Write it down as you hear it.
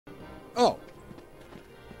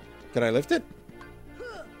Can I lift it?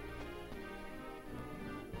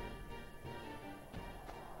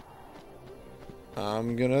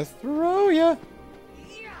 I'm gonna throw ya.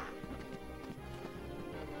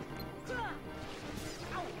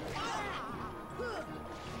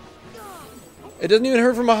 It doesn't even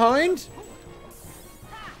hurt from behind?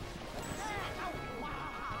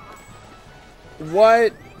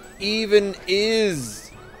 What even is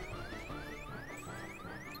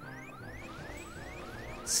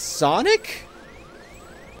Sonic?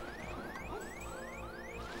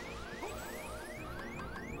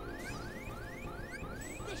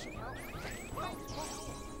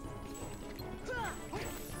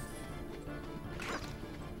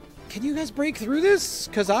 Can you guys break through this?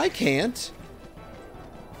 'Cause I can't.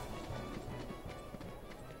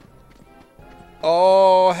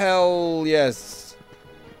 Oh, hell yes.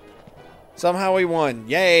 Somehow we won.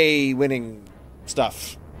 Yay, winning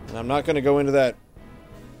stuff. And I'm not going to go into that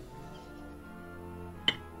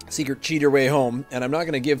secret cheater way home. And I'm not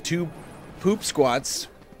going to give two poop squats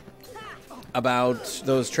about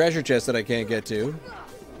those treasure chests that I can't get to.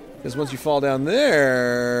 Because once you fall down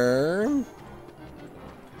there,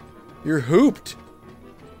 you're hooped.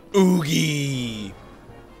 Oogie.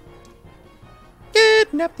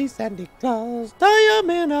 Kidnap these Sandy Claus, tie 'em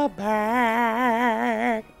in a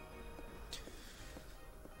bag.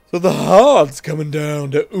 So the heart's coming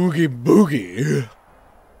down to Oogie Boogie.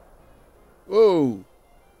 Whoa.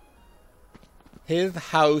 His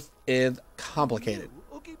house is complicated.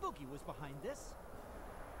 Oogie Boogie was behind this.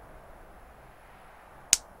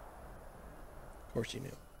 Of course you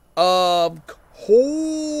knew. Of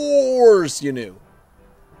course you knew.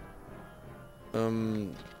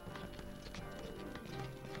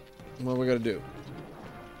 What we gotta do?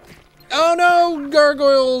 Oh no!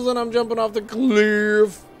 Gargoyles, and I'm jumping off the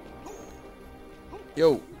cliff.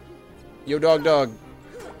 Yo. Yo, dog.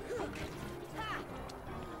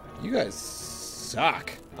 You guys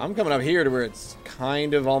suck. I'm coming up here to where it's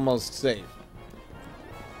kind of almost safe.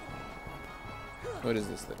 What is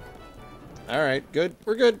this thing? Alright, good.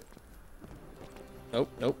 We're good. Nope.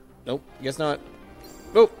 Guess not.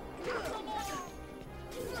 Nope.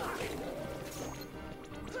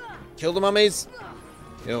 Kill the mummies.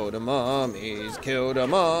 Kill the mummies. Kill the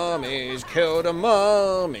mummies. Kill the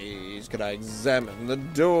mummies. Could I examine the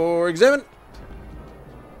door? Examine.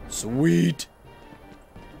 Sweet.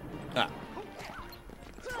 Ah.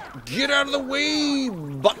 Get out of the way,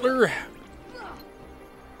 butler.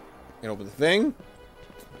 Can open the thing.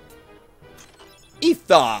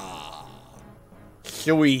 Ether.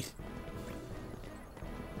 Sweet.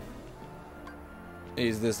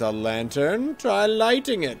 Is this a lantern? Try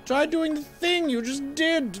lighting it. Try doing the thing you just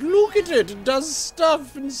did. Look at it. It does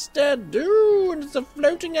stuff instead. Ooh, and it's a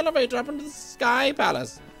floating elevator up into the Sky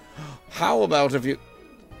Palace. How about if you...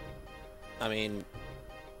 I mean...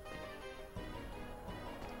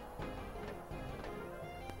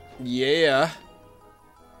 Yeah.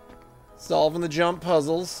 Solving the jump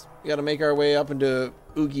puzzles. We gotta make our way up into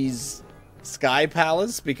Oogie's Sky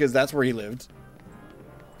Palace, because that's where he lived.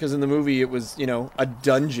 Because in the movie it was, you know, a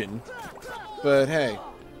dungeon. But hey,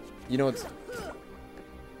 you know what's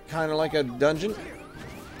kind of like a dungeon?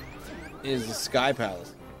 Is the Sky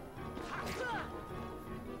Palace.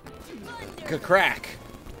 Crack.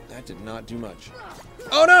 That did not do much.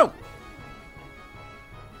 Oh no!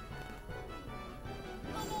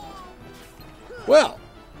 Well,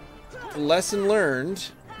 lesson learned.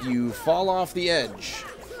 You fall off the edge.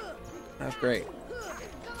 That's great.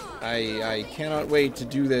 I cannot wait to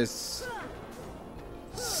do this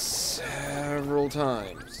several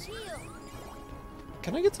times.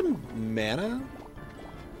 Can I get some mana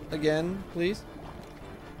again, please?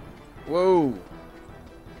 Whoa.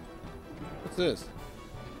 What's this?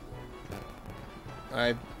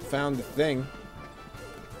 I found the thing.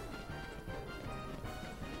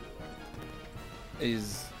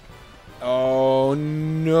 Oh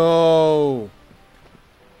no.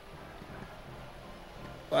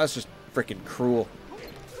 Well, that's just freaking cruel.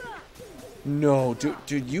 No,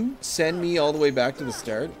 dude, you send me all the way back to the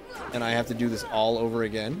start, and I have to do this all over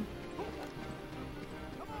again?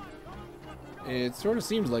 It sort of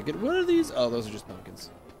seems like it. What are these? Oh, those are just pumpkins.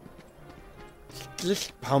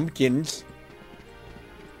 Just pumpkins.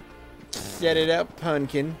 Set it up,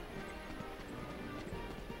 pumpkin.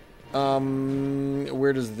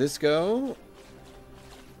 Where does this go?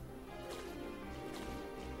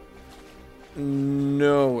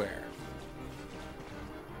 Nowhere.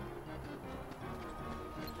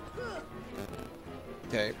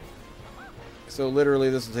 Okay. So literally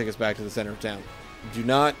this will take us back to the center of town. Do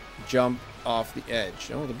not jump off the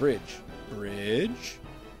edge. Oh, the bridge. Bridge?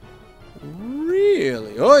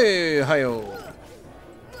 Really? Oi, hi-yo.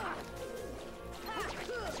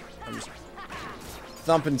 I'm just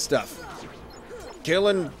thumping stuff.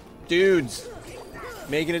 Killing dudes.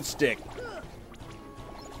 Making it stick.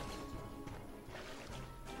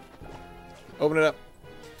 Open it up.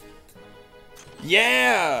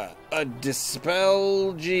 Yeah! A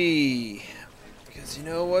Dispel G. Because you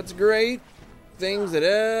know what's great? Things that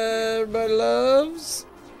everybody loves?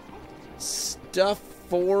 Stuff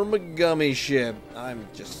for my gummy ship. I'm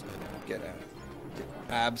just get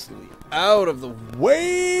absolutely out of the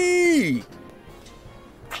way.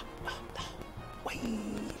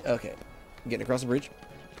 Okay, getting across the bridge.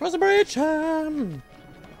 Across the bridge. And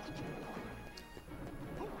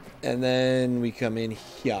then we come in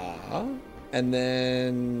here, and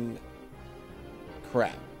then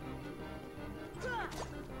crap.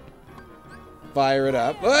 Fire it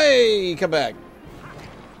up. Hey, come back.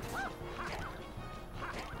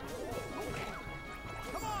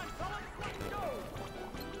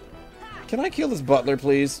 Can I kill this butler,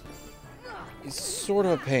 please? He's sort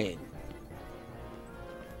of a pain.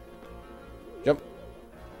 Jump.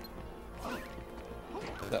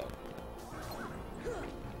 No.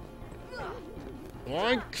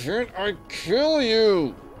 Why can't I kill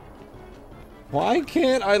you? Why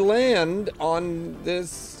can't I land on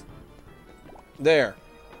this? There.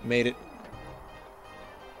 Made it.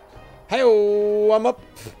 Hey-oh, I'm up.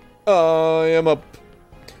 I am up.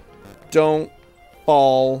 Don't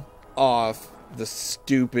fall off the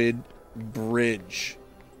stupid bridge.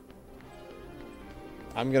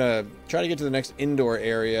 I'm gonna try to get to the next indoor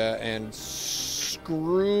area and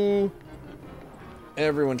screw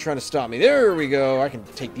everyone trying to stop me. There we go. I can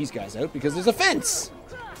take these guys out because there's a fence.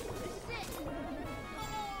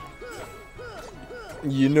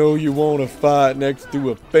 You know you want to fight next to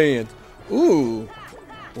a fence. Ooh.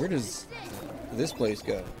 Where does this place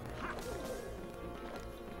go?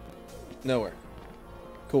 Nowhere.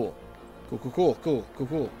 Cool. Cool.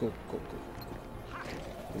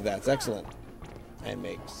 That's excellent. And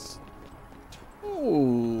makes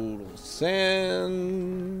total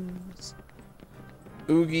sense.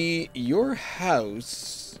 Oogie, your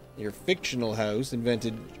house, your fictional house,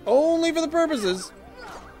 invented only for the purposes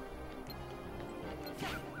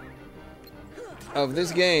of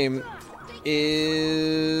this game,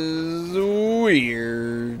 is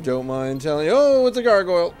weird. Don't mind telling you. Oh, it's a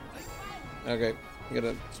gargoyle. Okay, I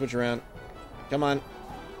gotta switch around. Come on.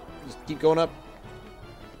 Just keep going up.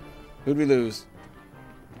 Who'd we lose?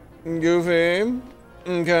 Goofy.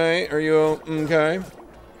 Okay, are you okay?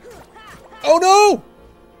 Oh no!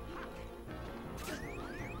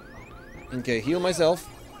 Okay, heal myself.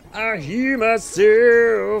 I heal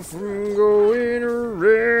myself from going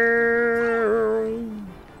around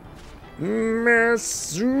my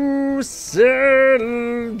suicidal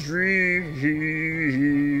dream.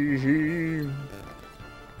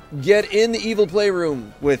 Get in the evil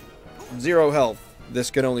playroom with 0 health.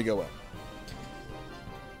 This can only go up.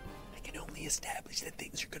 I can only establish that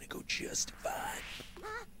things are gonna go just fine.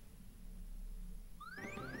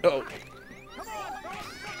 Uh-oh.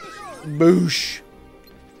 Boosh.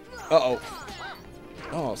 Uh-oh.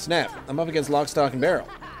 Oh, snap. I'm up against lock, stock, and barrel.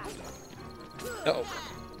 Uh-oh.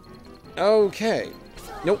 Okay.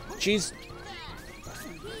 Nope. She's...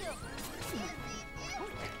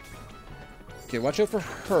 Okay, watch out for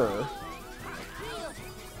her.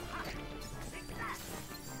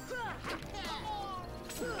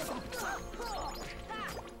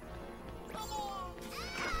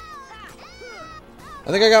 I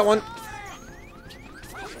think I got one.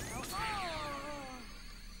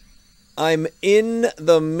 I'm in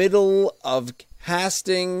the middle of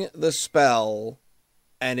casting the spell,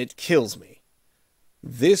 and it kills me.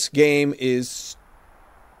 This game is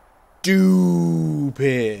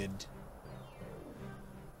stupid.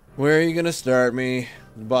 Where are you gonna start me?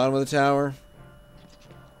 The bottom of the tower?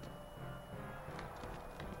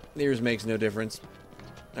 Yours makes no difference.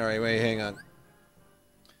 Alright, wait, hang on.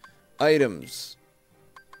 Items.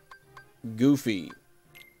 Goofy.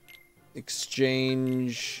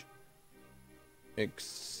 Exchange.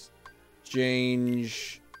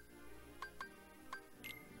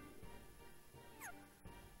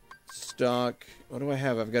 Stock. What do I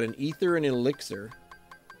have? I've got an ether and elixir.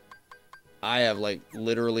 I have, like,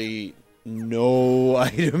 literally no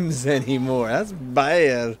items anymore. That's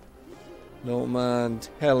bad. Don't mind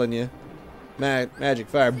telling you. Magic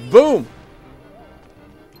fire. Boom!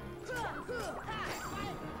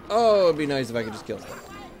 Oh, it'd be nice if I could just kill stuff.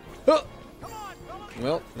 Huh.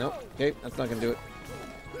 Well, no. Okay, that's not gonna do it.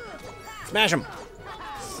 Smash him!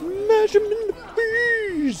 Smash him in the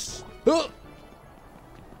face! Huh.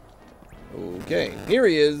 Okay, here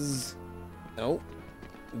he is. No.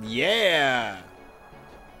 Yeah!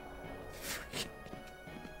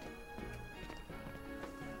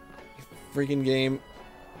 Freaking game.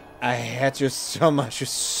 I hate you so much. You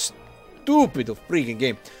stupid freaking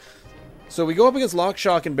game. So we go up against Lock,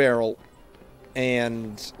 Shock, and Barrel.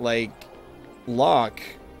 And, like, Lock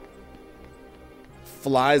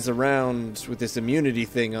flies around with this immunity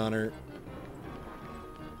thing on her.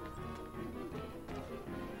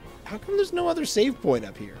 How come there's no other save point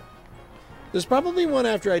up here? There's probably one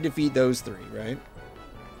after I defeat those three, right?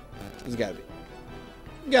 There's gotta be.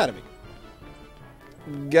 Gotta be.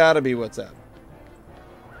 Gotta be what's up.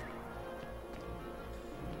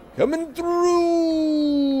 Coming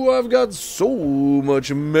through! I've got so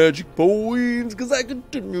much magic points because I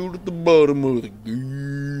continued at the bottom of the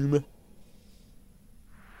game.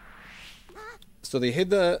 So they hid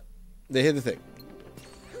the thing.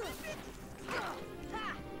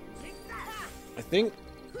 I think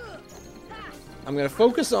I'm gonna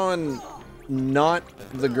focus on not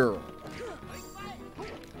the girl.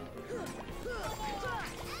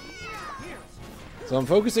 So I'm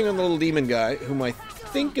focusing on the little demon guy, whom I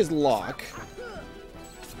think is Locke.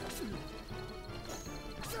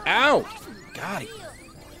 Ow! God,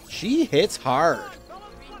 she hits hard.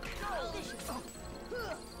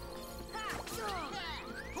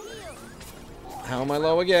 How am I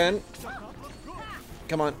low again?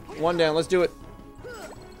 Come on, one down, let's do it.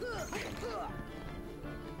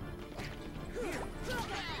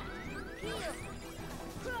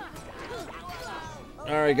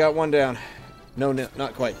 Alright, got one down. No,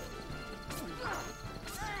 not quite.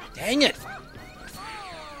 Dang it!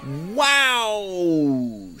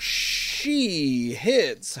 Wow! She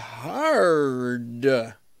hits hard.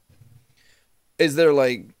 Is there,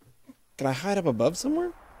 like... Can I hide up above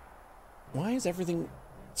somewhere? Why is everything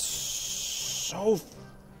so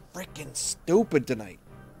freaking stupid tonight?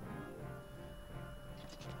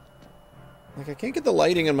 Like, I can't get the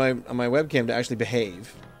lighting on my webcam to actually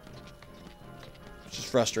behave. Which is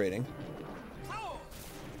frustrating.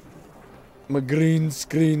 My green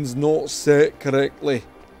screen's not set correctly.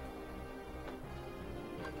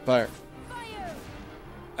 Fire.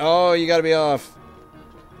 Oh, you gotta be off.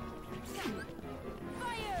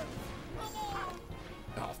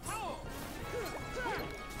 Oh.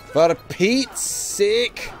 For Pete's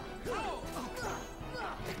sake.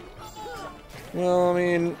 Well, I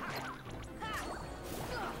mean...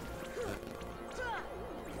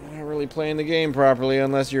 I'm not really playing the game properly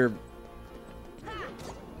unless you're...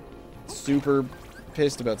 super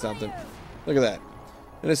pissed about something. Look at that.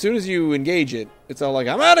 And as soon as you engage it, it's all like,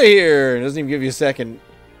 I'm out of here! It doesn't even give you a second.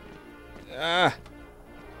 Ah.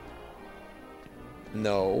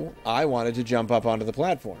 No, I wanted to jump up onto the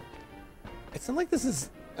platform. It's not like this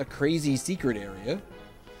is a crazy secret area.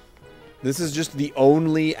 This is just the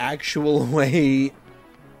only actual way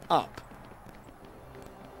up.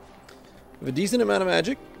 With a decent amount of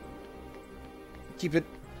magic. Keep it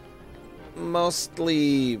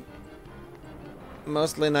mostly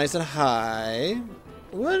nice and high.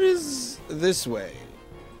 What is this way?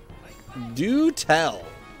 Do tell.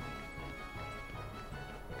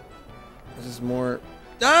 This is more...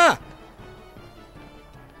 Ah!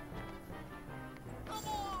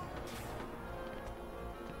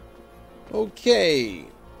 Okay.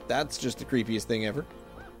 That's just the creepiest thing ever.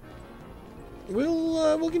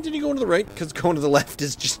 We'll continue going to the right, because going to the left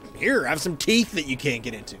is just... Here, have some teeth that you can't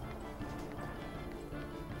get into.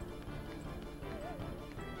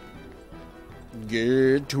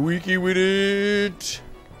 Get tweaky with it.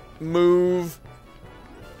 Move.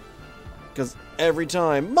 Because every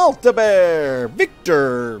time, Malta-Bear,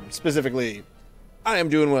 Victor, specifically, I am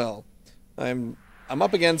doing well. I'm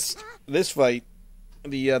up against this fight,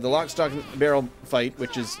 the lock, stock, and barrel fight,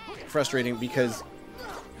 which is frustrating because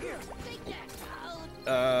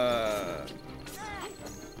oh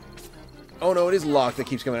no, it is Lock that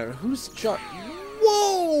keeps coming out. Who's shot?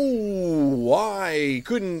 Whoa! I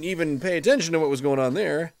couldn't even pay attention to what was going on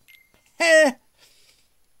there. Heh!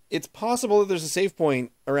 It's possible that there's a save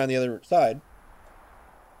point around the other side.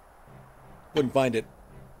 Wouldn't find it.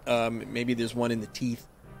 Maybe there's one in the teeth.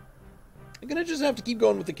 I'm gonna just have to keep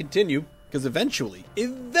going with the continue, because eventually,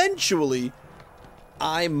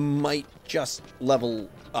 I might just level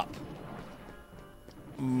up.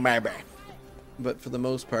 Maybe. But for the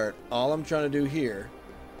most part, all I'm trying to do here...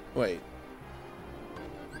 Wait.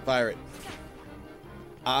 Fire it.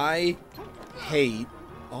 I hate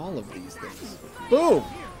all of these things. Boom!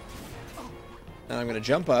 And I'm gonna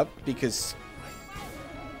jump up, because...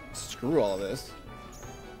 Screw all of this.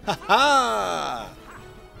 Ha-ha!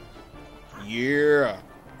 Yeah!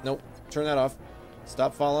 Nope. Turn that off.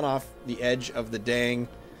 Stop falling off the edge of the dang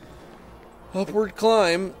Upward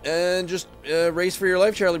climb and just race for your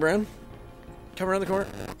life, Charlie Brown. Come around the corner.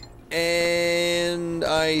 And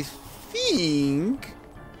I think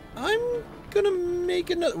I'm gonna make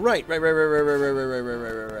another. Right.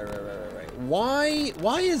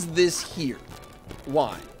 Why is this here?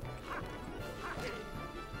 Why?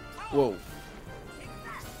 Whoa.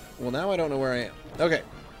 Well, now I don't know where I am. Okay.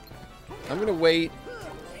 I'm gonna wait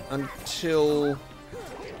until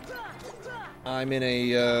I'm in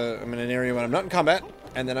an area when I'm not in combat,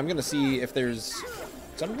 and then I'm gonna see if there's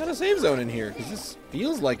some kind of save zone in here, because this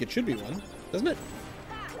feels like it should be one, doesn't it?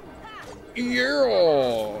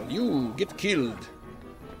 Yeah, you get killed.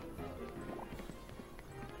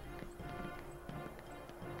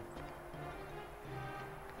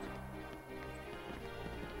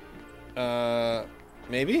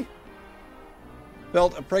 Maybe?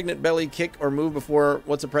 Felt a pregnant belly kick or move before.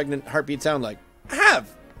 What's a pregnant heartbeat sound like? I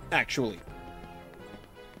have, actually.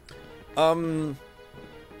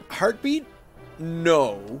 Heartbeat?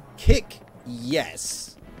 No. Kick?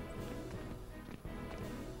 Yes.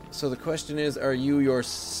 So the question is, are you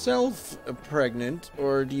yourself pregnant,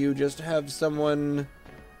 or do you just have someone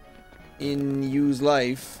in you's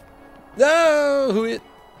life? No! Who it?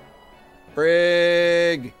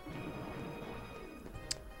 Frig!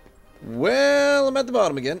 Well, I'm at the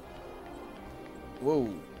bottom again.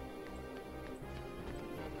 Whoa.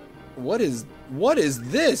 What is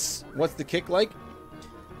this? What's the kick like?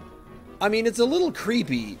 I mean, it's a little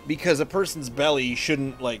creepy because a person's belly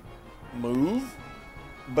shouldn't, like, move.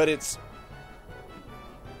 But it's...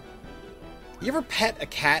 You ever pet a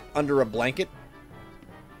cat under a blanket?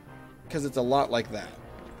 Because it's a lot like that.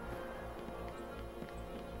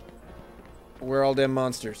 Where are all them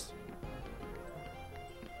monsters?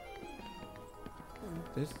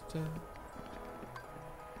 This time.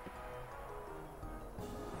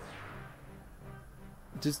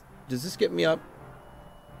 Does this get me up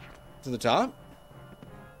to the top?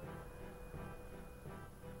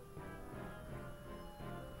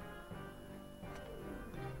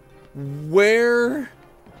 Where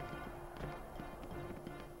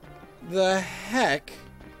the heck?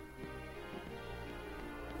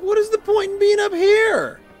 What is the point in being up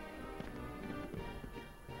here?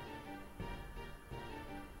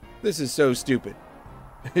 This is so stupid.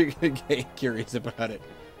 Get curious about it.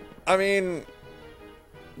 I mean,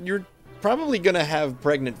 you're probably gonna have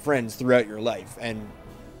pregnant friends throughout your life, and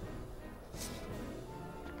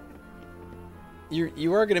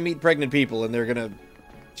you are gonna meet pregnant people, and they're gonna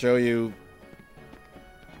show you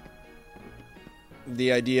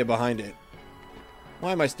the idea behind it.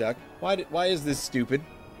 Why am I stuck? Why is this stupid?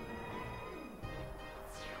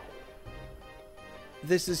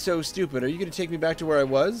 This is so stupid. Are you gonna take me back to where I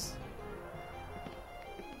was?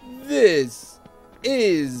 This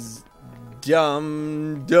is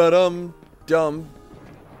dumb, da-dum, dumb,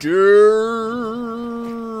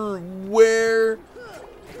 where?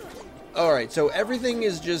 Alright, so everything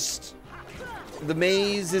is just... The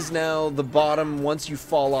maze is now the bottom once you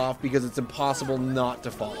fall off because it's impossible not to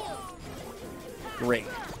fall off. Great.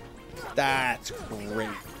 That's great.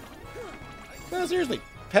 No, seriously.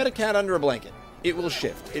 Pet a cat under a blanket. It will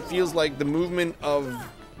shift. It feels like the movement of...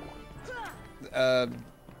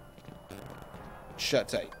 shut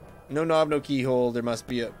tight. No knob, no keyhole. There must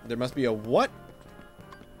be a what?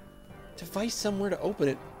 Device somewhere to open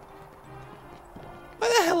it.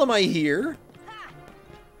 Why the hell am I here?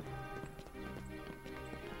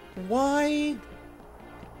 Why?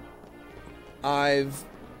 I've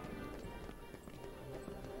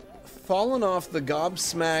fallen off the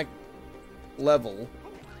gobsmack level.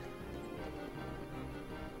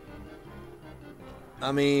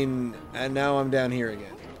 I mean, and now I'm down here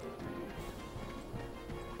again.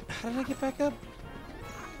 How did I get back up?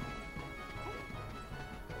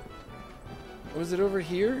 Was it over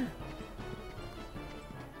here?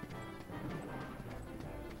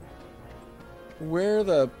 Where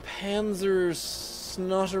the Panzer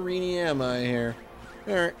Snotterini am I here?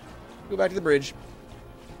 Alright, go back to the bridge.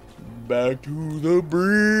 Back to the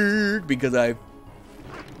bridge! Because I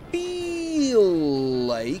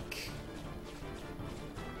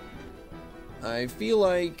feel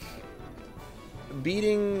like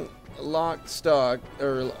beating Lock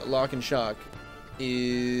and Shock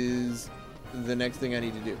is the next thing I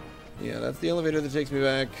need to do. Yeah, that's the elevator that takes me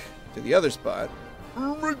back to the other spot.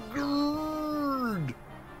 Oh my god!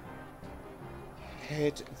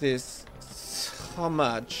 Hate this so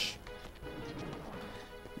much.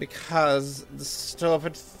 Because the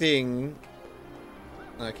stupid thing...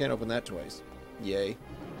 I can't open that twice. Yay.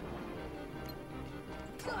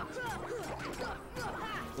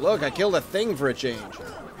 Look, I killed a thing for a change.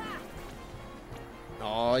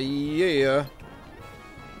 Oh yeah.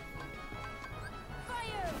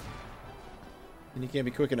 And you can't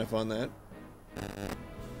be quick enough on that.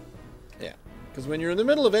 Yeah. Because when you're in the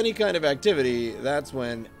middle of any kind of activity, that's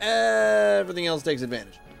when everything else takes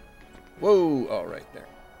advantage. Whoa. Oh, right there.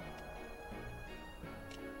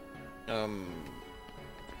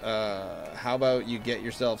 How about you get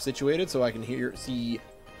yourself situated so I can see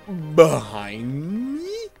behind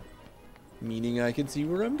me? Meaning I can see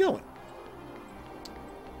where I'm going.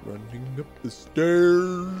 Running up the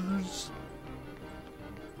stairs.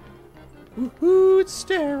 Woohoo, it's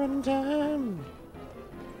staring time.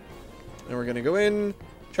 And we're gonna go in,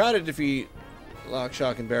 try to defeat Lock,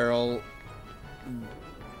 Shock, and Barrel.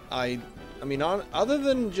 I mean, other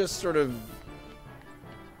than just sort of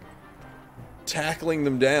tackling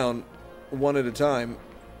them down one at a time,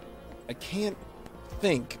 I can't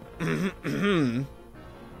think of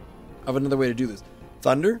another way to do this.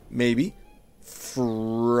 Thunder, maybe.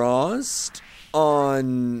 Frost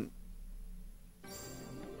on...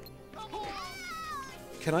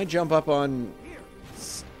 Can I jump up on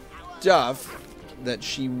stuff that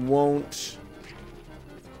she won't...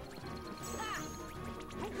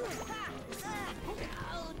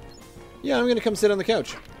 Yeah, I'm gonna come sit on the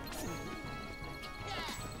couch.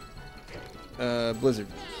 Blizzard.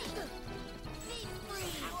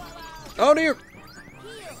 Oh dear!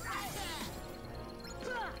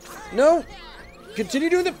 No! Continue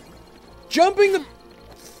doing the... Jumping the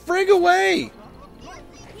frig away!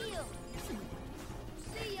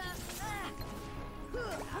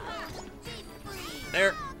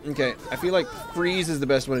 There. Okay, I feel like freeze is the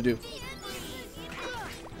best one to do.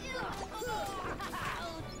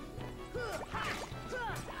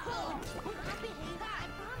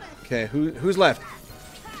 Okay, who's left?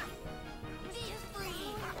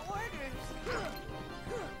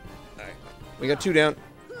 Alright, we got 2 down.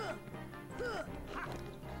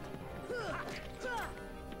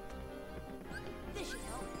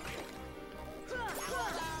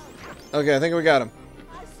 Okay, I think we got him.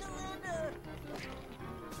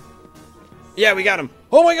 Yeah, we got him.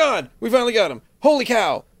 Oh my god, we finally got him. Holy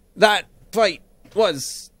cow, that fight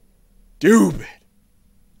was stupid.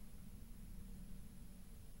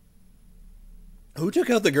 Who took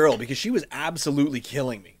out the girl? Because she was absolutely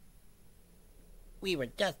killing me. We were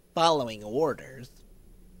just following orders.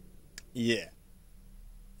 Yeah.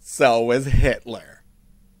 So was Hitler.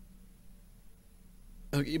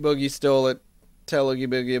 Oogie Boogie stole it. Tell Oogie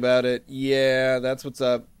Boogie about it. Yeah, that's what's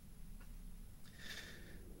up.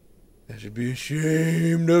 You should be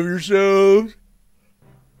ashamed of yourselves.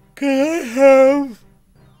 Can I have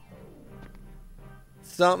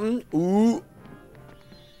something? Ooh.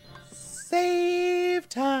 Save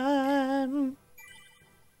time.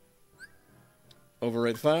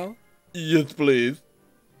 Overwrite file? Yes, please.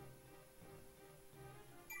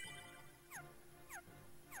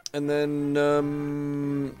 And then,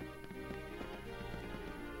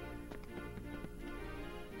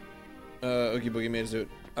 Oogie Boogie made us do it.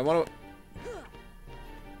 I want to...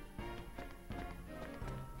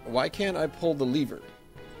 Why can't I pull the lever?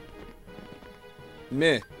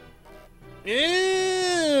 Meh.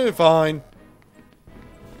 Fine.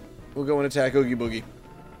 We'll go and attack Oogie Boogie.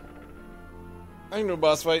 I can do a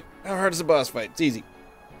boss fight. How hard is a boss fight? It's easy.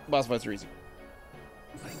 Boss fights are easy.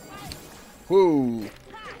 Whoa.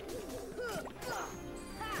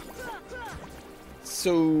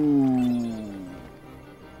 So...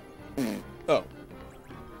 Oh.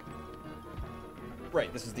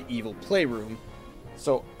 Right, this is the evil playroom.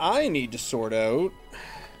 So I need to sort out...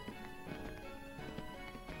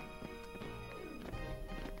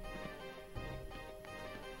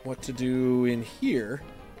 what to do in here.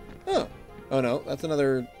 Oh. Oh no, that's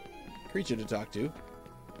another creature to talk to.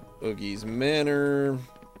 Oogie's Manor.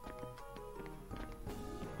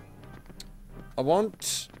 I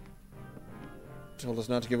want... told us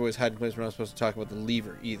not to give away his hiding place. We're not supposed to talk about the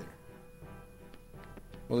lever either.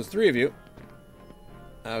 Well, there's 3 of you.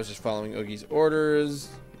 I was just following Oogie's orders.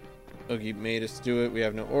 Oogie made us do it. We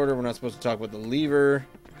have no order. We're not supposed to talk about the lever.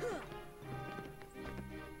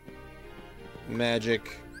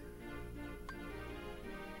 Magic.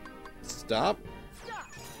 Stop.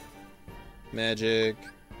 Magic.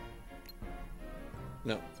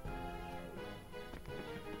 No.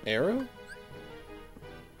 Arrow?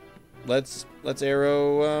 Let's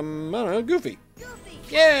arrow, I don't know, Goofy.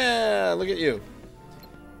 Yeah, look at you.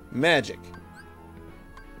 Magic.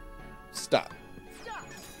 Stop.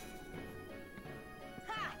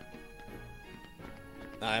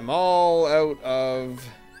 I'm all out of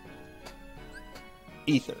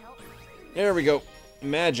ether. There we go.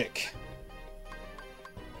 Magic.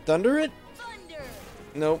 Thunder it?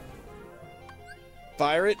 Nope.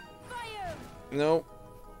 Fire it. Fire! No.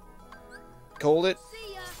 Cold it.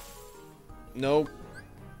 See ya! No.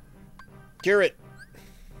 Cure it.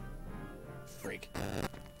 Freak.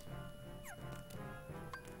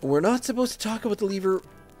 We're not supposed to talk about the lever.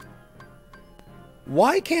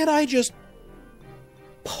 Why can't I just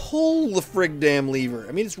pull the frig damn lever?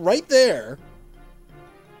 I mean, it's right there.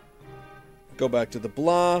 Go back to the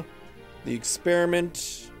blah. The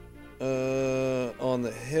experiment. On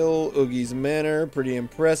the hill. Oogie's Manor. Pretty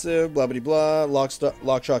impressive. Blah, blah, blah.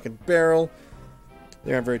 Lock, shock, and barrel.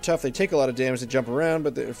 They aren't very tough. They take a lot of damage. They jump around,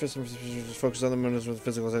 but they're focus on them with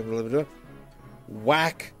physical attack. Blah, blah, blah.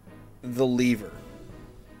 Whack the lever.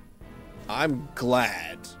 I'm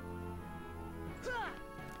glad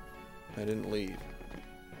I didn't leave.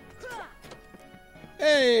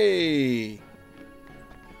 Hey!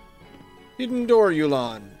 Hidden door,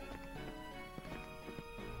 Yulan.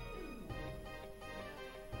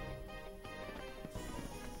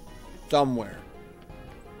 Somewhere.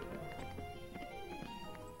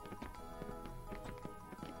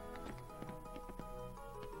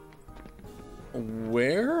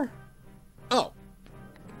 Where? Oh.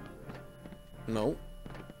 No.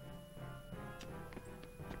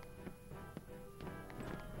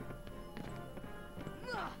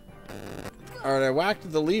 Alright, I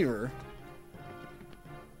whacked the lever.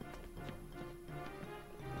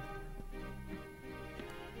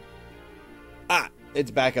 Ah,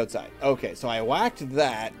 it's back outside. Okay, so I whacked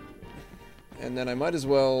that. And then I might as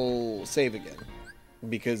well save again.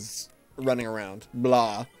 Because running around.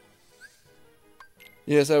 Blah.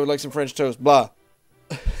 Yes, I would like some French toast. Blah.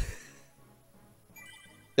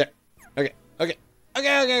 There. Okay. Okay. Okay.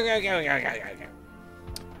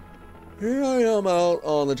 Here I am out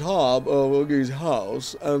on the top of Oogie's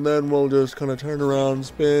house, and then we'll just kind of turn around,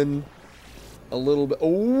 spin a little bit.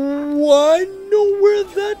 Oh, I know where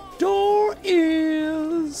that door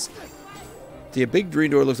is. See, a big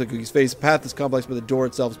green door looks like Oogie's face. The path is complex, but the door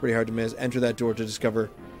itself is pretty hard to miss. Enter that door to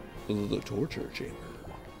discover the torture chamber.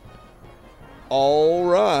 All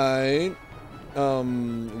right.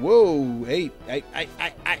 Whoa. Hey.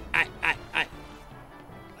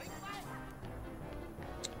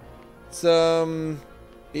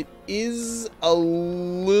 It is a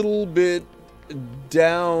little bit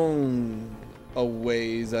down a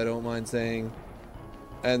ways, I don't mind saying.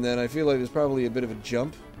 And then I feel like there's probably a bit of a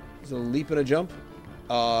jump. There's a leap and a jump.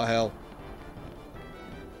 Ah, hell.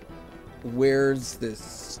 Where's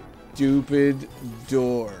this stupid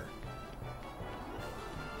door?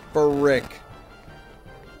 Frick.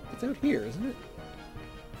 It's out here, isn't it?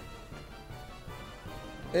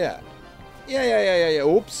 Yeah. Yeah.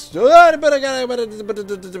 Oops. Where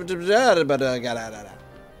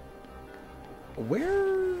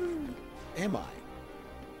am I?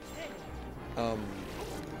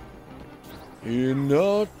 In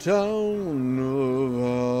a town of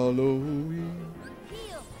Halloween.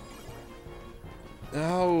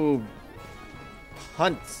 Oh,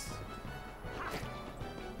 punts.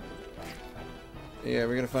 Yeah,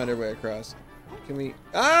 we're gonna find our way across. Can we?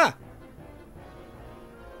 Ah!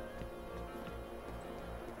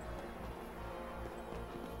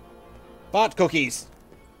 Pot cookies.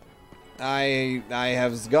 I've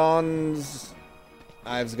gone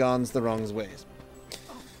the wrong ways.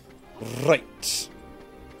 Right.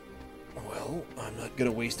 Well, I'm not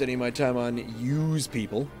gonna waste any of my time on use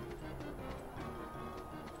people.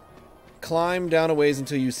 Climb down a ways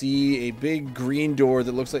until you see a big green door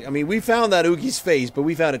that looks like... I mean, we found that Oogie's face, but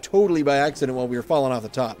we found it totally by accident while we were falling off the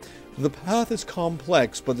top. The path is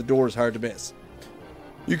complex, but the door is hard to miss.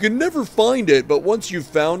 You can never find it, but once you've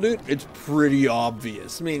found it, it's pretty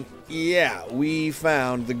obvious. I mean, yeah, we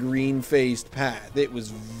found the green-faced path. It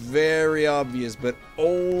was very obvious, but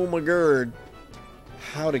oh my god,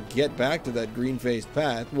 how to get back to that green-faced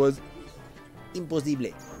path was impossible.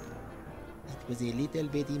 It was a little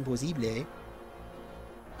bit impossible.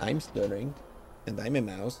 I'm stuttering, and I'm a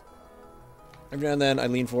mouse. Every now and then, I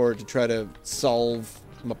lean forward to try to solve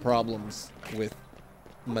my problems with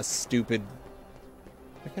my stupid...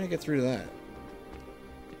 How can I get through to that?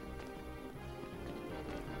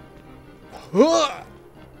 Huh!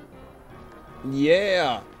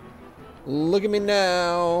 Yeah! Look at me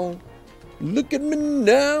now! Look at me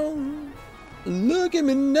now! Look at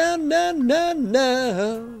me now,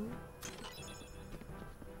 now!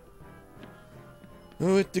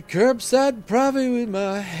 With the curbside prophet with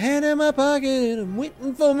my hand in my pocket, I'm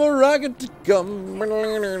waiting for my rocket to come.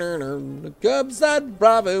 The curbside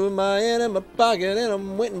prophet with my hand in my pocket, and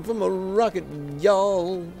I'm waiting for my rocket,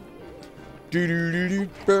 y'all.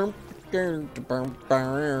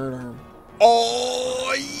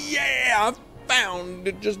 Oh yeah, I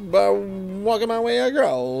found just by walking my way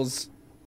across.